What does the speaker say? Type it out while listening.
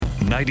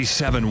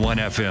97.1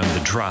 FM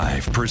The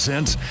Drive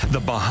presents the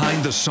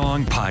Behind the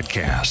Song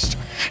podcast,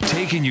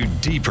 taking you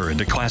deeper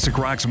into classic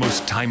rock's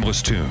most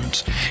timeless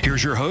tunes.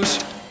 Here's your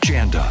host,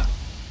 Janda.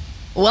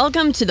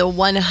 Welcome to the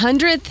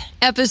 100th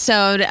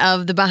episode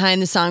of the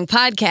Behind the Song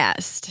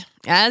podcast.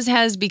 As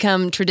has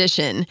become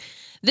tradition,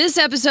 this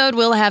episode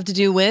will have to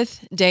do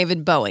with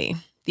David Bowie,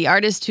 the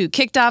artist who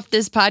kicked off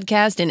this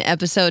podcast in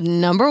episode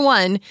number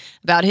 1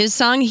 about his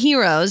song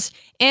Heroes,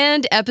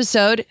 and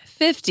episode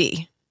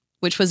 50,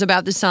 which was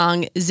about the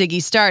song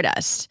Ziggy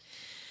Stardust.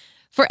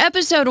 For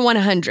episode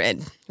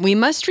 100, we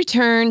must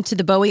return to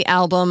the Bowie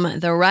album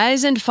The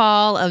Rise and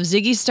Fall of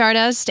Ziggy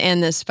Stardust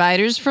and the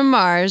Spiders from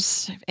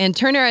Mars and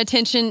turn our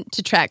attention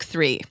to track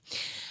 3,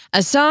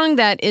 a song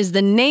that is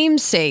the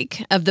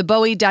namesake of the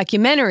Bowie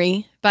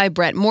documentary by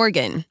Brett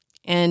Morgen,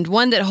 and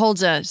one that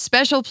holds a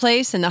special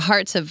place in the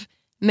hearts of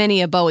many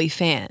a Bowie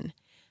fan,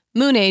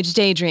 Moon Age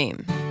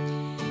Daydream.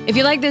 If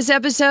you like this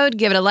episode,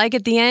 give it a like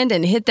at the end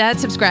and hit that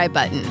subscribe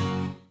button.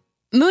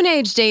 Moon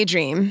Age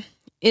Daydream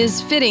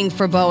is fitting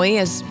for Bowie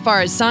as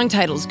far as song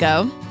titles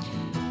go.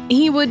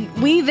 He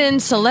would weave in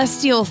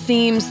celestial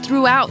themes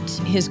throughout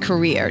his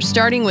career,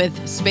 starting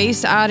with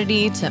Space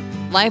Oddity to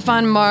Life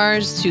on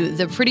Mars to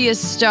The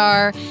Prettiest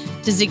Star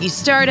to Ziggy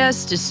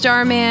Stardust to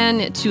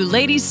Starman to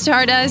Lady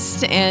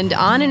Stardust and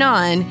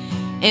on,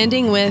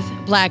 ending with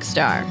Black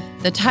Star,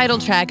 the title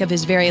track of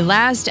his very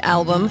last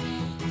album.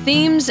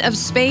 Themes of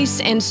space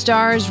and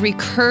stars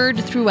recurred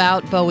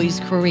throughout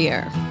Bowie's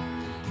career.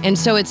 And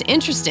so it's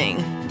interesting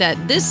that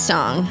this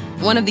song,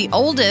 one of the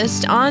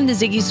oldest on the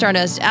Ziggy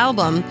Stardust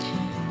album,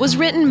 was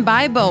written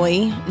by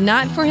Bowie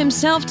not for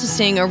himself to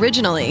sing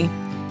originally,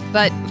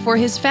 but for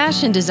his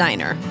fashion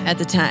designer at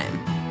the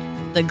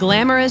time, the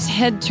glamorous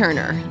head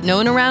turner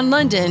known around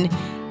London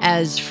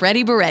as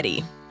Freddie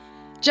Boretti.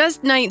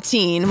 Just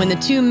 19 when the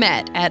two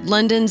met at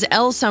London's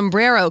El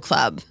Sombrero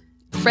Club,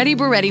 Freddie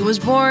Boretti was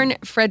born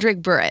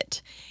Frederick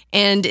Burrett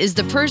and is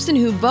the person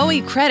who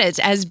Bowie credits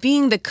as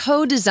being the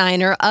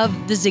co-designer of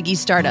the Ziggy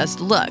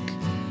Stardust look.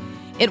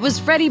 It was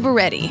Freddie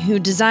Boretti who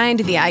designed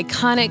the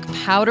iconic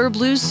powder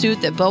blue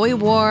suit that Bowie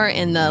wore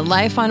in the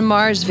Life on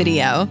Mars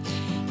video,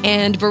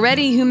 and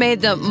Boretti who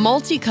made the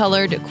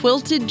multicolored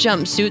quilted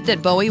jumpsuit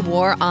that Bowie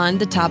wore on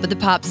the Top of the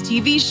Pops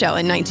TV show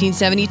in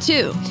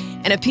 1972,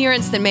 an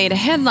appearance that made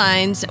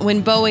headlines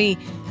when Bowie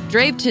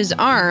draped his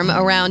arm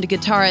around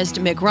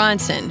guitarist Mick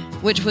Ronson,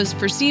 which was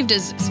perceived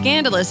as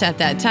scandalous at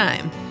that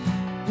time.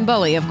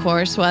 Bowie, of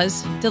course,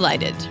 was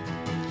delighted.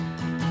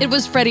 It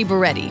was Freddie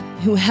Boretti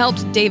who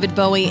helped David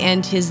Bowie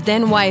and his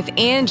then-wife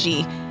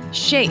Angie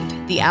shape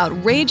the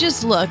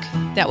outrageous look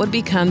that would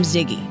become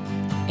Ziggy.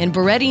 And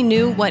Boretti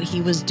knew what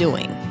he was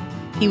doing.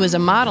 He was a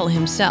model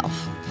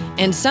himself,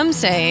 and some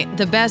say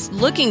the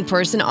best-looking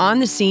person on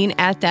the scene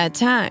at that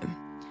time.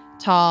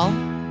 Tall,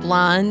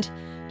 blonde,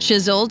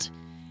 chiseled.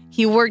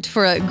 He worked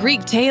for a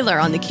Greek tailor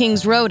on the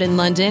King's Road in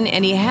London,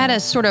 and he had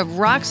a sort of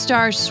rock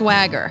star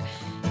swagger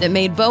that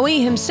made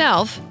Bowie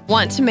himself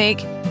want to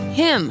make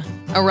him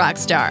a rock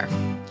star.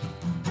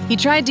 He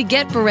tried to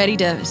get Boretti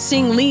to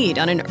sing lead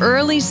on an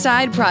early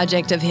side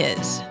project of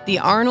his, the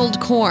Arnold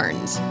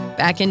Corns,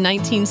 back in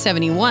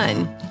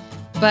 1971,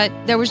 but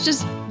there was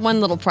just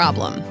one little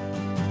problem.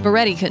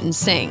 Boretti couldn't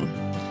sing.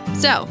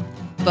 So,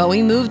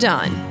 Bowie moved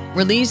on,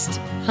 released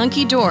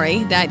Hunky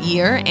Dory that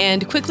year,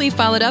 and quickly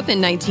followed up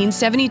in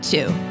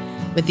 1972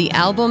 with the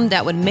album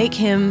that would make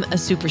him a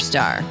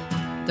superstar,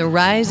 The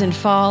Rise and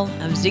Fall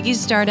of Ziggy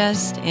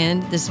Stardust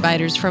and the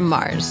Spiders from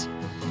Mars,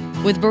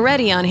 with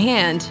Boretti on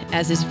hand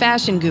as his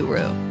fashion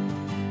guru.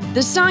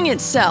 The song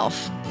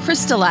itself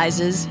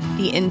crystallizes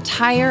the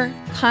entire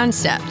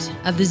concept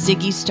of the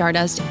Ziggy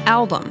Stardust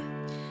album.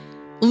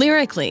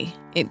 Lyrically,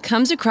 it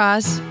comes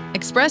across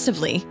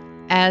expressively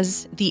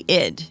as the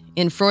id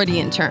in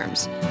Freudian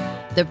terms,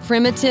 the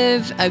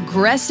primitive,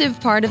 aggressive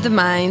part of the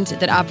mind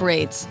that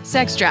operates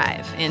sex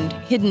drive and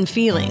hidden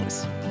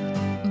feelings.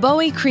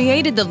 Bowie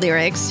created the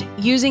lyrics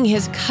using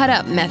his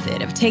cut-up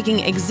method of taking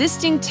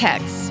existing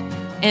texts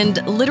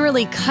and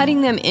literally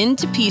cutting them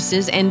into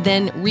pieces and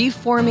then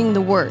reforming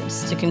the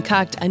words to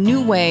concoct a new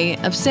way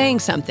of saying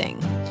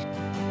something.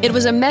 It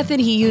was a method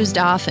he used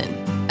often,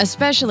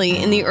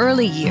 especially in the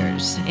early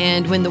years,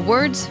 and when the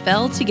words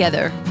fell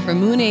together for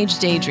Moon Age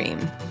Daydream,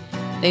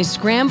 they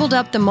scrambled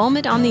up the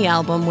moment on the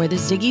album where the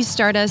Ziggy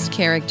Stardust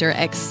character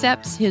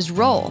accepts his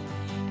role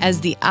as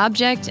the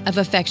object of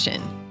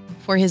affection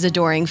for his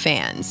adoring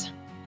fans.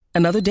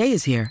 Another day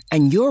is here,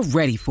 and you're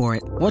ready for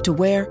it. What to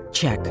wear?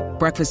 Check.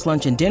 Breakfast,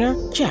 lunch, and dinner?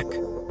 Check.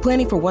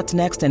 Planning for what's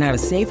next and how to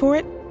save for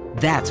it?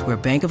 That's where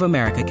Bank of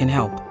America can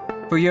help.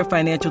 For your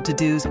financial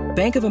to-dos,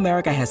 Bank of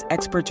America has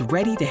experts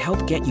ready to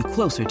help get you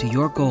closer to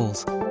your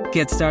goals.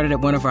 Get started at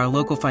one of our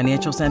local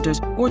financial centers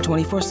or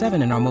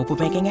 24/7 in our mobile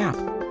banking app.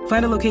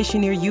 Find a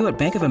location near you at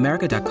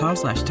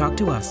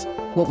bankofamerica.com/talktous.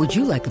 What would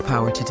you like the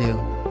power to do?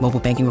 Mobile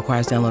banking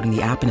requires downloading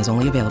the app and is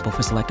only available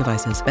for select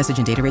devices. Message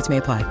and data rates may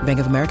apply. Bank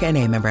of America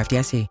N.A., member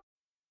FDIC.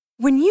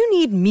 When you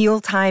need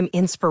mealtime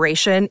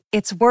inspiration,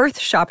 it's worth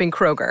shopping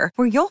Kroger,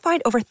 where you'll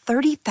find over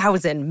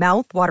 30,000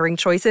 mouth-watering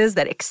choices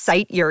that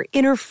excite your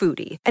inner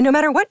foodie. And no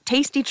matter what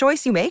tasty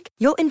choice you make,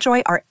 you'll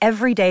enjoy our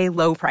everyday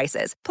low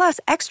prices, plus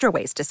extra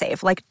ways to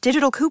save, like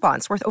digital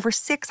coupons worth over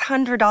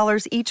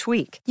 $600 each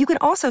week. You can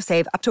also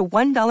save up to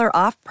 $1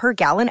 off per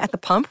gallon at the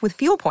pump with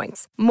fuel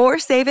points. More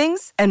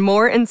savings and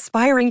more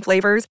inspiring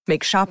flavors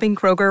make shopping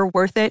Kroger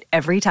worth it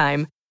every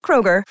time.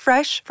 Kroger,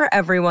 fresh for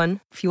everyone.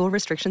 Fuel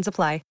restrictions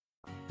apply.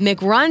 Mick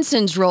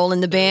Ronson's role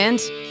in the band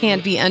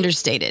can't be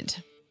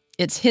understated.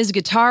 It's his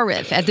guitar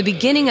riff at the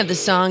beginning of the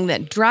song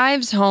that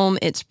drives home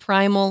its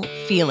primal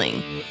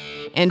feeling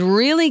and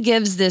really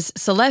gives this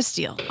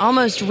celestial,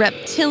 almost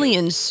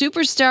reptilian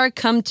superstar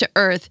come to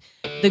earth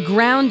the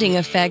grounding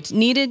effect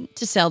needed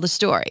to sell the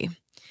story,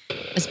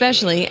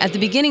 especially at the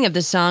beginning of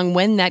the song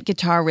when that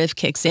guitar riff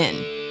kicks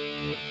in.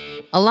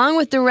 Along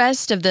with the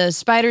rest of the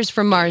Spiders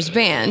from Mars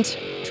band,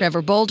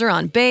 Trevor Bolder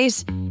on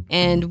bass,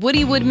 and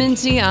Woody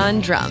Woodmansey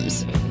on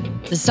drums,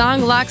 the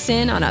song locks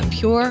in on a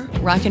pure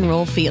rock and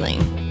roll feeling.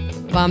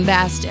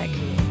 Bombastic,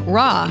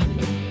 raw,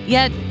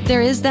 yet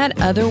there is that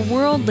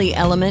otherworldly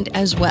element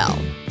as well,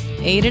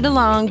 aided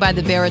along by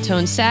the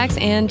baritone sax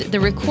and the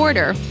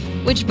recorder,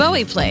 which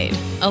Bowie played,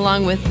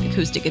 along with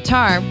acoustic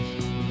guitar,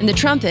 and the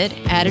trumpet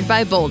added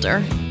by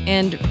Bolder,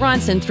 and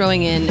Ronson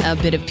throwing in a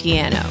bit of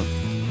piano.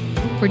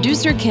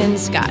 Producer Ken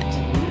Scott,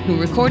 who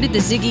recorded the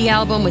Ziggy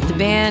album with the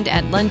band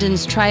at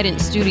London's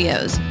Trident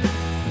Studios,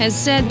 has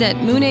said that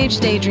Moon Age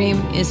Daydream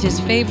is his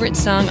favorite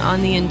song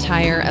on the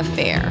entire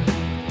affair.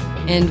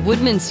 And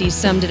Woodmansey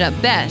summed it up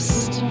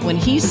best when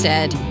he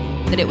said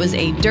that it was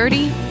a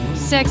dirty,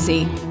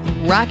 sexy,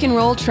 rock and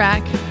roll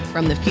track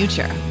from the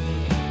future.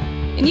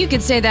 And you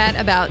could say that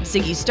about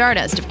Ziggy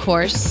Stardust, of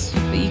course,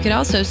 but you could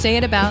also say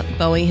it about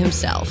Bowie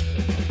himself,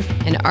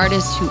 an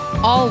artist who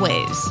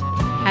always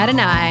had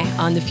an eye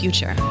on the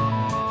future.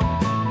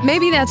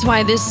 Maybe that's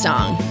why this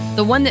song,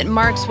 the one that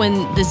marks when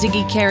the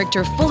Ziggy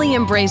character fully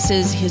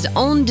embraces his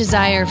own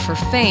desire for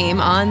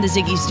fame on the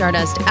Ziggy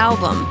Stardust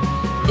album,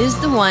 is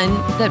the one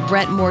that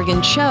Brett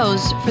Morgen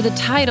chose for the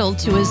title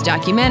to his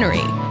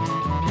documentary.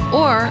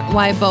 Or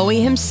why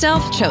Bowie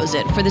himself chose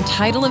it for the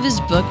title of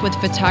his book with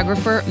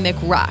photographer Mick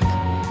Rock,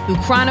 who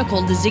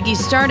chronicled the Ziggy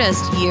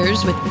Stardust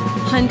years with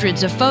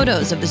hundreds of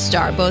photos of the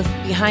star, both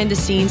behind the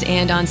scenes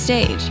and on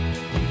stage.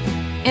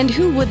 And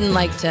who wouldn't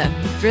like to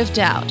drift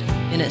out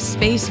in a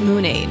space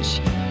moon age,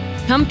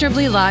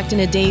 comfortably locked in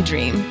a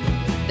daydream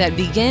that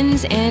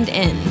begins and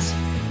ends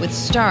with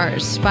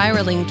stars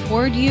spiraling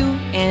toward you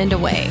and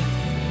away,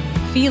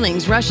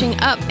 feelings rushing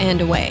up and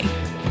away,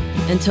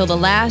 until the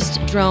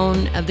last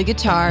drone of the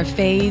guitar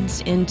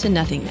fades into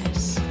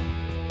nothingness.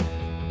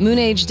 Moon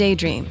Age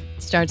Daydream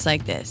starts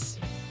like this.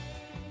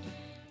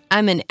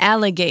 I'm an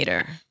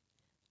alligator.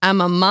 I'm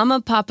a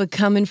mama papa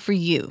coming for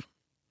you.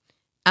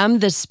 I'm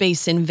the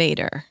space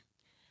invader.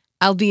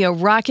 I'll be a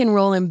rock and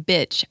rollin'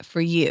 bitch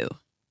for you.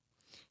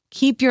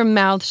 Keep your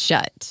mouth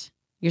shut.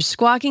 You're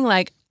squawking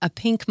like a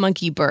pink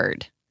monkey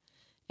bird.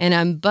 And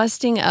I'm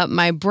busting up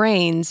my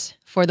brains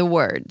for the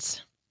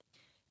words.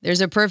 There's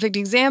a perfect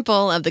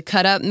example of the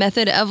cut-up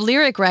method of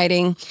lyric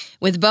writing,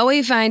 with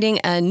Bowie finding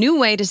a new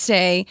way to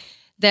say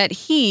that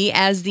he,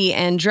 as the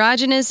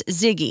androgynous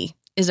Ziggy,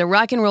 is a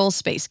rock and roll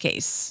space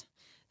case.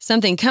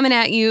 Something coming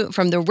at you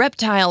from the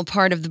reptile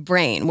part of the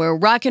brain where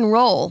rock and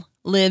roll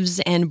lives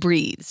and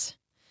breathes.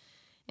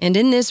 And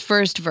in this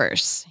first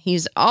verse,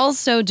 he's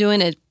also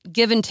doing a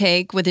give and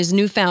take with his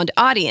newfound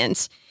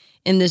audience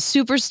in the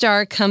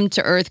superstar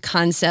come-to-earth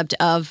concept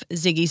of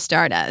Ziggy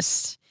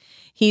Stardust.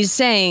 He's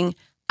saying,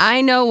 I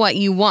know what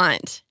you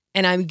want,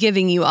 and I'm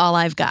giving you all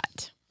I've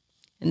got.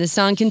 And the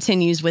song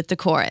continues with the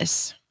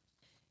chorus.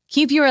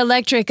 Keep your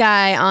electric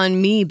eye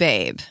on me,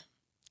 babe.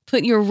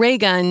 Put your ray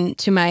gun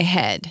to my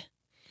head.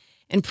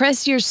 And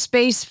press your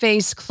space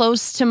face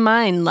close to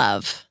mine,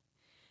 love.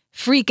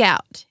 Freak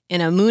out in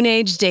a moon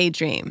age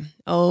daydream.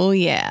 Oh,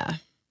 yeah.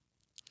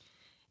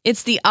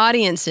 It's the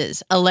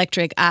audience's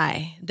electric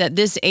eye that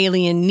this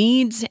alien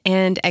needs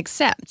and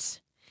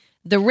accepts.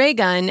 The ray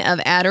gun of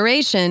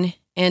adoration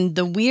and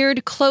the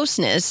weird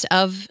closeness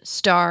of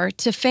star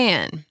to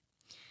fan.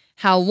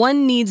 How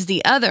one needs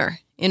the other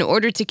in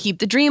order to keep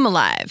the dream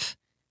alive,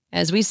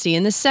 as we see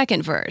in the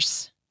second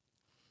verse.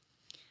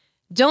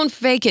 Don't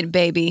fake it,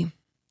 baby.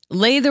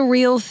 Lay the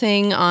real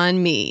thing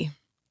on me.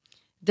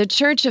 The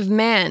church of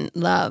man,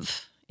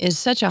 love, is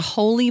such a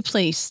holy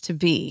place to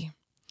be.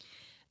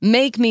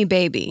 Make me,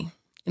 baby.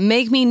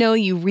 Make me know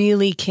you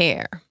really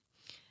care.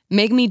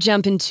 Make me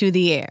jump into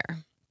the air.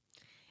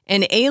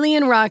 An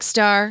alien rock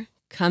star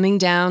coming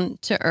down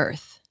to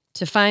earth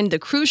to find the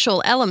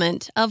crucial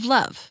element of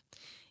love,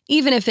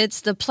 even if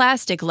it's the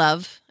plastic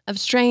love of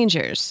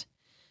strangers.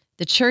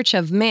 The church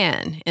of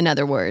man, in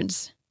other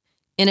words,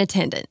 in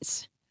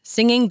attendance,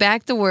 singing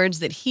back the words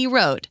that he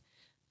wrote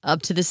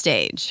up to the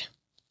stage.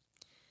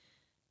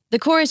 The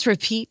chorus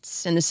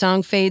repeats and the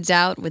song fades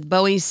out with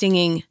Bowie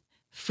singing,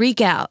 freak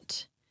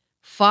out,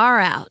 far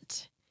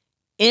out,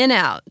 in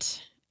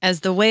out,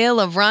 as the wail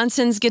of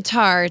Ronson's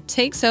guitar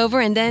takes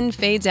over and then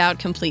fades out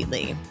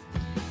completely.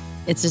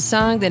 It's a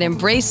song that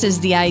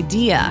embraces the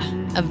idea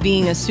of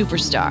being a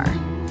superstar,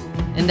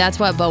 and that's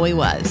what Bowie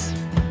was.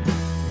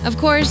 Of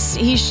course,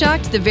 he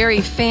shocked the very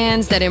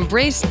fans that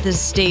embraced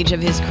this stage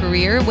of his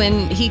career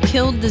when he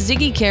killed the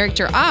Ziggy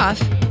character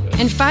off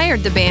and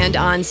fired the band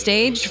on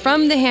stage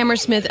from the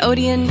Hammersmith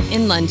Odeon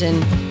in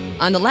London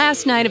on the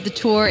last night of the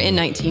tour in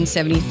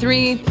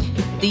 1973,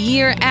 the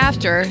year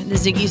after the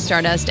Ziggy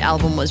Stardust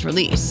album was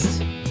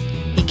released.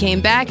 He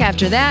came back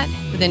after that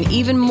with an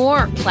even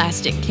more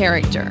plastic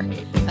character,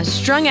 a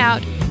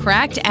strung-out,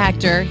 cracked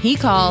actor he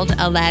called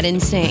Aladdin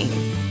Sane,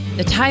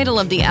 the title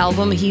of the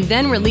album he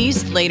then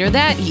released later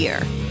that year.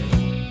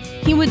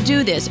 He would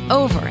do this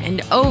over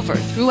and over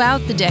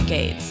throughout the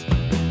decades,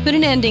 put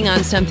an ending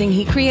on something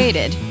he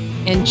created,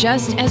 and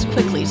just as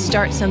quickly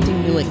start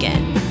something new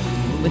again,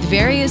 with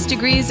various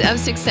degrees of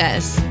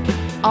success,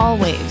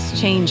 always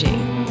changing,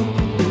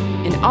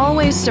 and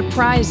always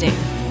surprising,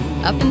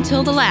 up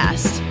until the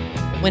last,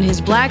 when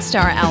his Black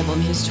Star album,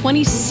 his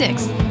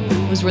 26th,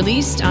 was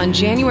released on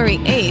January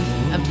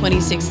 8th of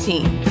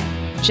 2016,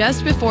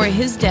 just before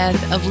his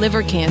death of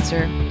liver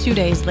cancer 2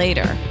 days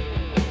later.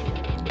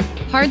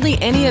 Hardly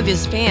any of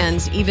his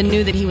fans even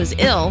knew that he was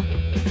ill,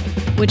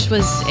 which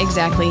was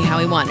exactly how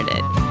he wanted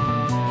it.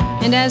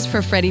 And as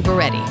for Freddie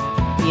Boretti,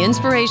 the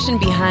inspiration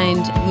behind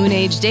Moon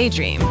Age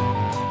Daydream,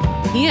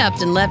 he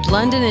upped and left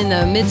London in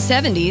the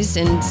mid-70s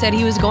and said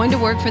he was going to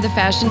work for the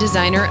fashion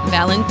designer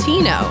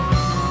Valentino,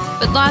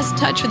 but lost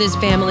touch with his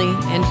family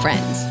and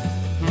friends.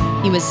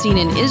 He was seen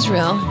in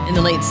Israel in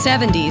the late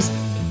 70s,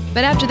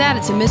 but after that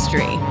it's a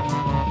mystery.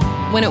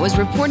 When it was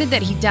reported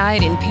that he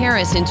died in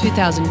Paris in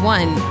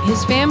 2001,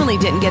 his family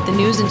didn't get the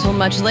news until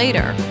much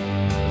later.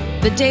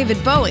 But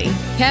David Bowie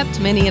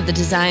kept many of the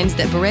designs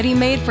that Boretti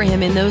made for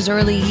him in those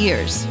early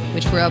years,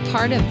 which were a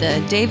part of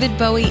the David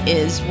Bowie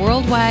Is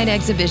Worldwide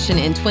exhibition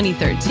in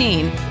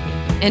 2013,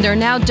 and are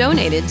now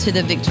donated to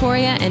the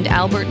Victoria and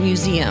Albert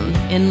Museum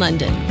in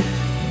London.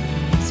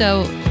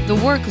 So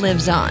the work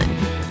lives on,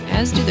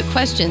 as do the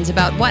questions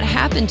about what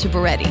happened to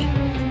Boretti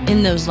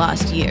in those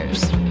lost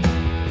years.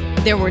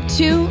 There were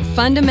two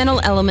fundamental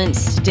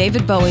elements to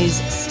David Bowie's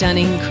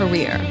stunning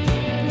career: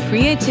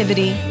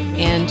 creativity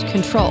and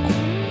control.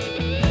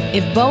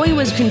 If Bowie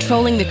was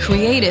controlling the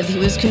creative, he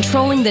was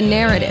controlling the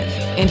narrative,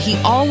 and he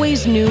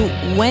always knew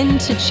when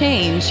to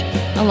change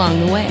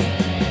along the way.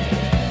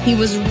 He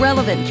was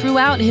relevant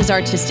throughout his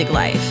artistic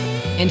life,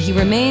 and he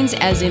remains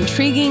as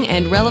intriguing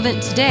and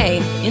relevant today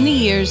in the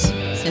years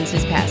since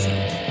his passing.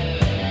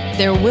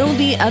 There will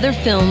be other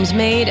films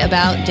made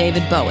about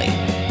David Bowie,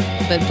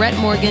 but Brett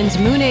Morgen's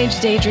Moon Age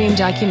Daydream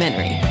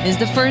documentary is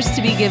the first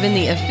to be given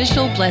the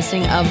official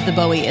blessing of the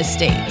Bowie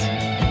estate: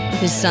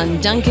 his son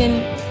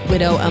Duncan,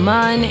 widow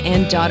Aman,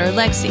 and daughter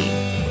Lexi.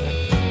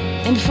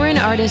 And for an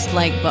artist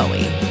like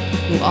Bowie,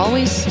 who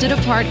always stood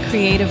apart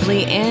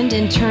creatively and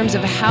in terms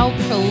of how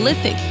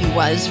prolific he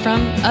was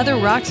from other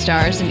rock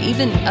stars and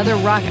even other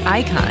rock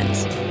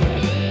icons,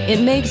 it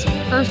makes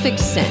perfect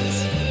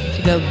sense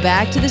to go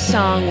back to the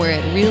song where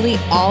it really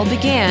all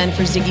began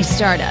for Ziggy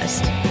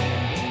Stardust.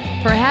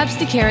 Perhaps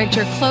the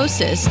character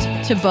closest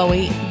to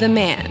Bowie the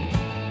man,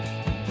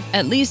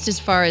 at least as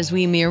far as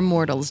we mere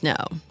mortals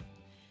know.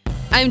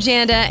 I'm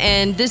Janda,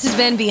 and this has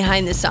been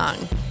Behind the Song.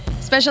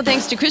 Special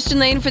thanks to Christian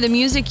Lane for the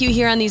music you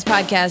hear on these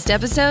podcast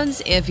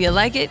episodes. If you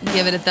like it,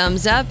 give it a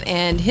thumbs up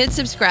and hit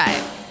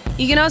subscribe.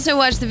 You can also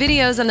watch the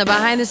videos on the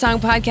Behind the Song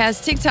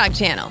podcast TikTok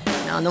channel.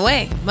 And on the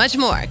way, much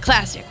more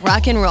classic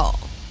rock and roll.